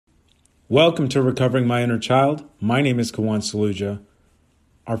Welcome to Recovering My Inner Child. My name is Kawan Saluja.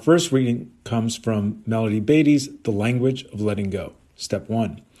 Our first reading comes from Melody Beattie's The Language of Letting Go. Step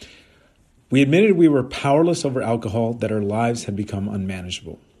 1. We admitted we were powerless over alcohol, that our lives had become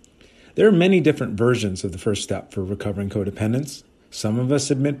unmanageable. There are many different versions of the first step for recovering codependence. Some of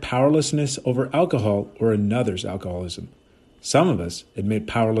us admit powerlessness over alcohol or another's alcoholism. Some of us admit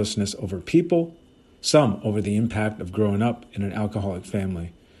powerlessness over people, some over the impact of growing up in an alcoholic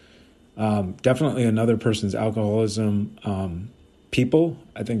family. Definitely another person's alcoholism, people.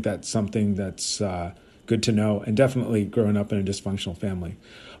 I think that's something that's good to know, and definitely growing up in a dysfunctional family.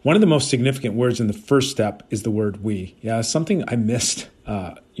 One of the most significant words in the first step is the word we. Yeah, something I missed,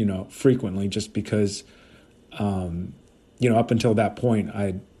 frequently just because, up until that point,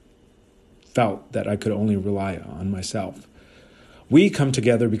 I felt that I could only rely on myself. We come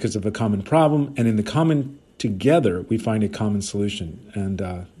together because of a common problem, and in the common together, we find a common solution.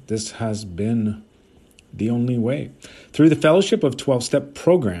 And this has been the only way. Through the fellowship of 12-step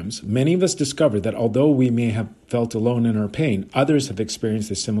programs, many of us discover that although we may have felt alone in our pain, others have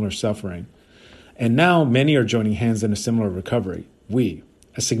experienced a similar suffering. And now many are joining hands in a similar recovery. We,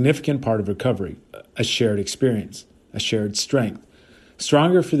 a significant part of recovery, a shared experience, a shared strength,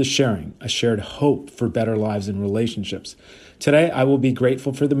 stronger for the sharing, a shared hope for better lives and relationships. Today, I will be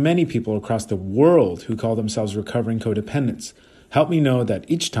grateful for the many people across the world who call themselves recovering codependents. Help me know that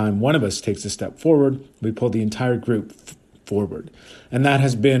each time one of us takes a step forward, we pull the entire group forward. And that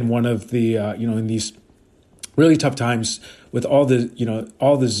has been one of the, in these really tough times with all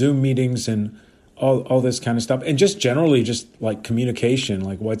the Zoom meetings and all this kind of stuff. And just generally just like communication,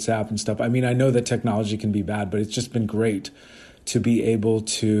 like WhatsApp and stuff. I mean, I know that technology can be bad, but it's just been great to be able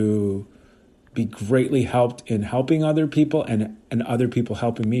to be greatly helped in helping other people and other people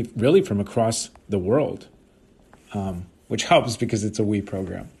helping me really from across the world. Which helps because it's a we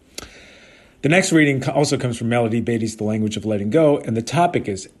program. The next reading also comes from Melody Beattie's The Language of Letting Go, and the topic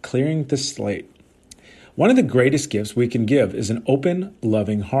is clearing the slate. One of the greatest gifts we can give is an open,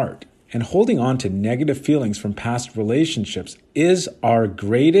 loving heart, and holding on to negative feelings from past relationships is our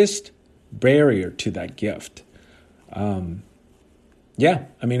greatest barrier to that gift. I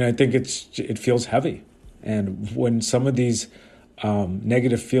think it feels heavy, and when some of these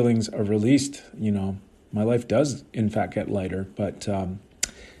negative feelings are released, my life does, in fact, get lighter, but,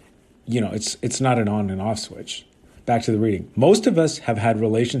 it's not an on and off switch. Back to the reading. Most of us have had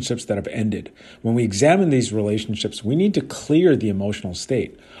relationships that have ended. When we examine these relationships, we need to clear the emotional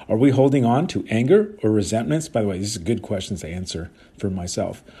state. Are we holding on to anger or resentments? By the way, these are good questions to answer for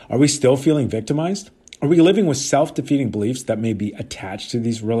myself. Are we still feeling victimized? Are we living with self-defeating beliefs that may be attached to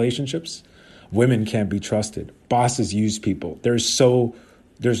these relationships? Women can't be trusted. Bosses use people.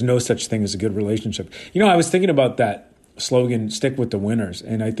 There's no such thing as a good relationship. I was thinking about that slogan, stick with the winners.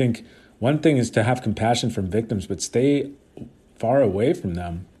 And I think one thing is to have compassion from victims, but stay far away from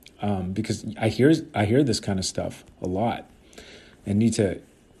them because I hear this kind of stuff a lot and need to,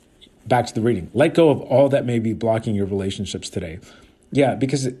 back to the reading, let go of all that may be blocking your relationships today. Yeah,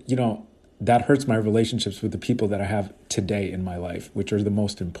 because, that hurts my relationships with the people that I have today in my life, which are the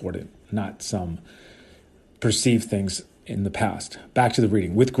most important, not some perceived things in the past. Back to the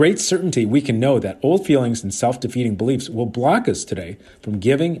reading. With great certainty, we can know that old feelings and self-defeating beliefs will block us today from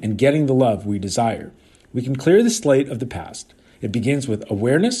giving and getting the love we desire. We can clear the slate of the past. It begins with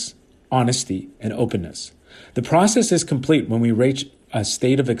awareness, honesty, and openness. The process is complete when we reach a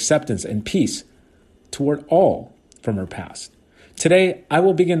state of acceptance and peace toward all from our past. Today, I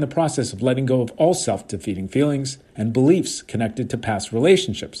will begin the process of letting go of all self-defeating feelings and beliefs connected to past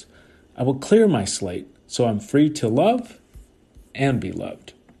relationships. I will clear my slate so I'm free to love and be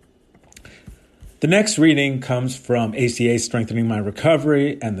loved. The next reading comes from ACA Strengthening My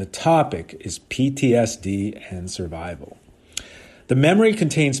Recovery, and the topic is PTSD and survival. The memory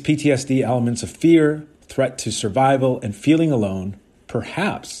contains PTSD elements of fear, threat to survival, and feeling alone,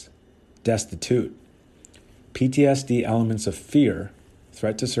 perhaps destitute. PTSD elements of fear,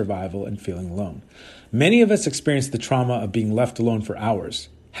 threat to survival, and feeling alone. Many of us experience the trauma of being left alone for hours,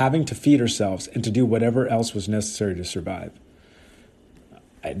 having to feed ourselves and to do whatever else was necessary to survive.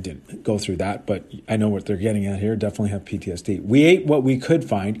 I didn't go through that, but I know what they're getting at here. Definitely have PTSD. We ate what we could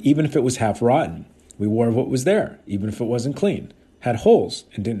find, even if it was half rotten. We wore what was there, even if it wasn't clean, had holes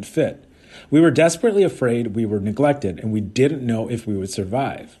and didn't fit. We were desperately afraid, we were neglected, and we didn't know if we would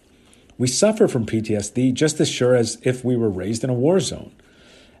survive. We suffer from PTSD just as sure as if we were raised in a war zone.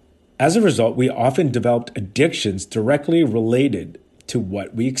 As a result, we often developed addictions directly related to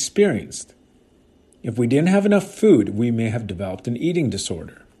what we experienced. If we didn't have enough food, we may have developed an eating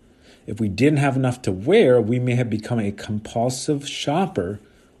disorder. If we didn't have enough to wear, we may have become a compulsive shopper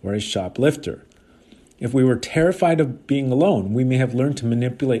or a shoplifter. If we were terrified of being alone, we may have learned to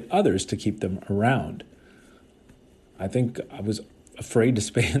manipulate others to keep them around. I think I was afraid to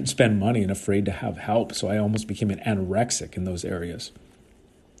spend money and afraid to have help, so I almost became an anorexic in those areas.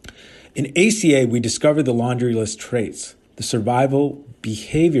 In ACA, we discovered the laundry list traits, the survival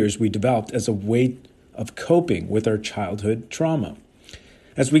behaviors we developed as a way of coping with our childhood trauma.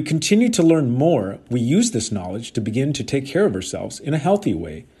 As we continue to learn more, we use this knowledge to begin to take care of ourselves in a healthy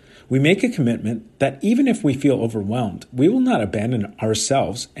way. We make a commitment that even if we feel overwhelmed, we will not abandon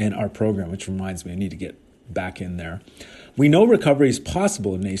ourselves and our program, which reminds me, I need to get back in there. We know recovery is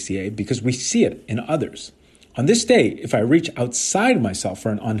possible in ACA because we see it in others. On this day, if I reach outside myself for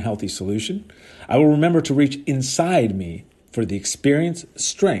an unhealthy solution, I will remember to reach inside me for the experience,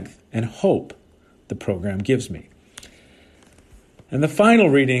 strength, and hope the program gives me. And the final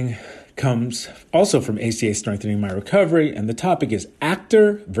reading comes also from ACA Strengthening My Recovery, and the topic is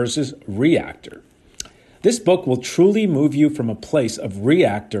Actor versus Reactor. This book will truly move you from a place of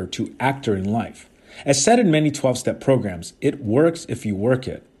reactor to actor in life. As said in many 12-step programs, it works if you work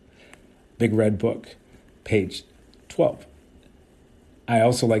it. Big Red Book, page 12. I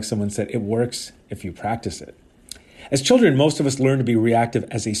also like someone said, it works if you practice it. As children, most of us learn to be reactive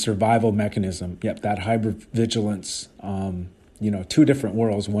as a survival mechanism. Yep, that hypervigilance, two different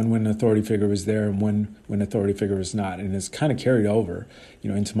worlds, one when an authority figure was there and one when an authority figure was not. And it's kind of carried over,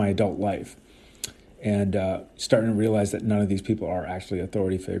 into my adult life. And starting to realize that none of these people are actually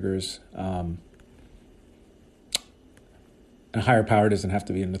authority figures. A higher power doesn't have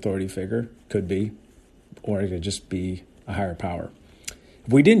to be an authority figure, could be, or it could just be a higher power.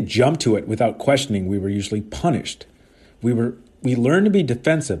 If we didn't jump to it without questioning, we were usually punished. We learned to be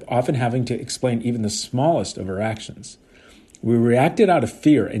defensive, often having to explain even the smallest of our actions. We reacted out of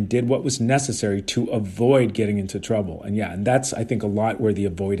fear and did what was necessary to avoid getting into trouble. And that's, I think, a lot where the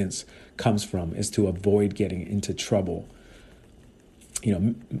avoidance comes from, is to avoid getting into trouble.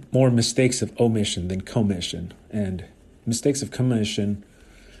 More mistakes of omission than commission. And mistakes of commission,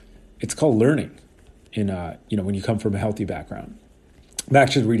 it's called learning when you come from a healthy background.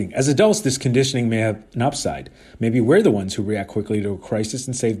 Back to the reading. As adults, this conditioning may have an upside. Maybe we're the ones who react quickly to a crisis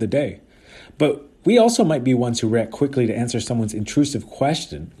and save the day. But we also might be ones who react quickly to answer someone's intrusive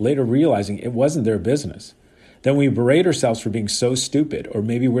question, later realizing it wasn't their business. Then we berate ourselves for being so stupid, or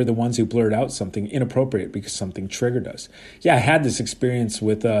maybe we're the ones who blurt out something inappropriate because something triggered us. Yeah, I had this experience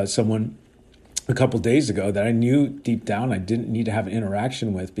with someone a couple days ago that I knew deep down I didn't need to have an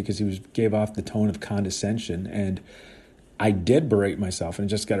interaction with because he gave off the tone of condescension, and I did berate myself and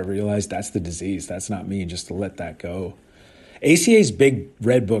just got to realize that's the disease. That's not me, just to let that go. ACA's Big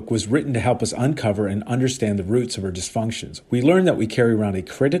Red Book was written to help us uncover and understand the roots of our dysfunctions. We learned that we carry around a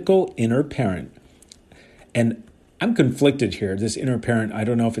critical inner parent. And I'm conflicted here. This inner parent, I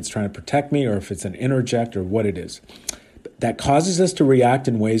don't know if it's trying to protect me or if it's an interject or what it is. That causes us to react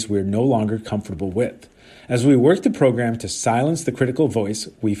in ways we're no longer comfortable with. As we work the program to silence the critical voice,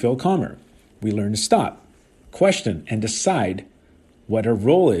 we feel calmer. We learn to stop, question, and decide what our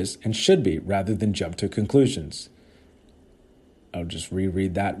role is and should be rather than jump to conclusions. I'll just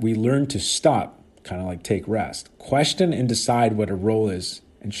reread that. We learn to stop, kind of like take rest, question and decide what our role is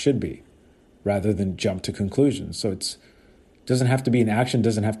and should be rather than jump to conclusions. So it doesn't have to be an action,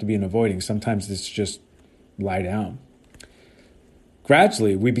 doesn't have to be an avoiding. Sometimes it's just lie down.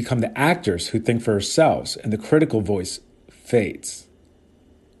 Gradually, we become the actors who think for ourselves, and the critical voice fades.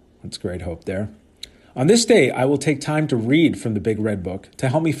 That's great hope there. On this day, I will take time to read from the Big Red Book to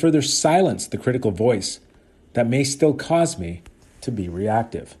help me further silence the critical voice that may still cause me to be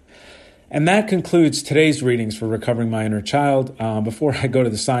reactive. And that concludes today's readings for Recovering My Inner Child. Before I go to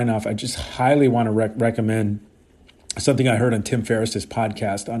the sign-off, I just highly want to recommend something I heard on Tim Ferriss's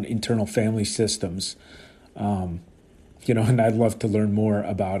podcast on internal family systems. And I'd love to learn more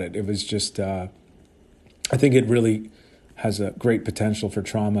about it. It was just, I think it really has a great potential for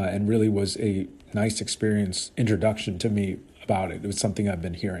trauma and really was a nice introduction to me about it. It was something I've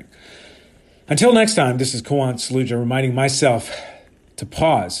been hearing. Until next time, this is Kawant Saluja reminding myself to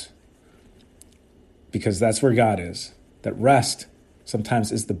pause, because that's where God is. That rest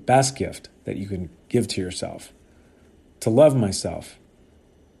sometimes is the best gift that you can give to yourself. To love myself,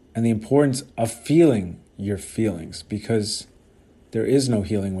 and the importance of feeling your feelings, because there is no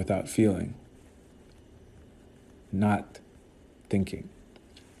healing without feeling, not thinking.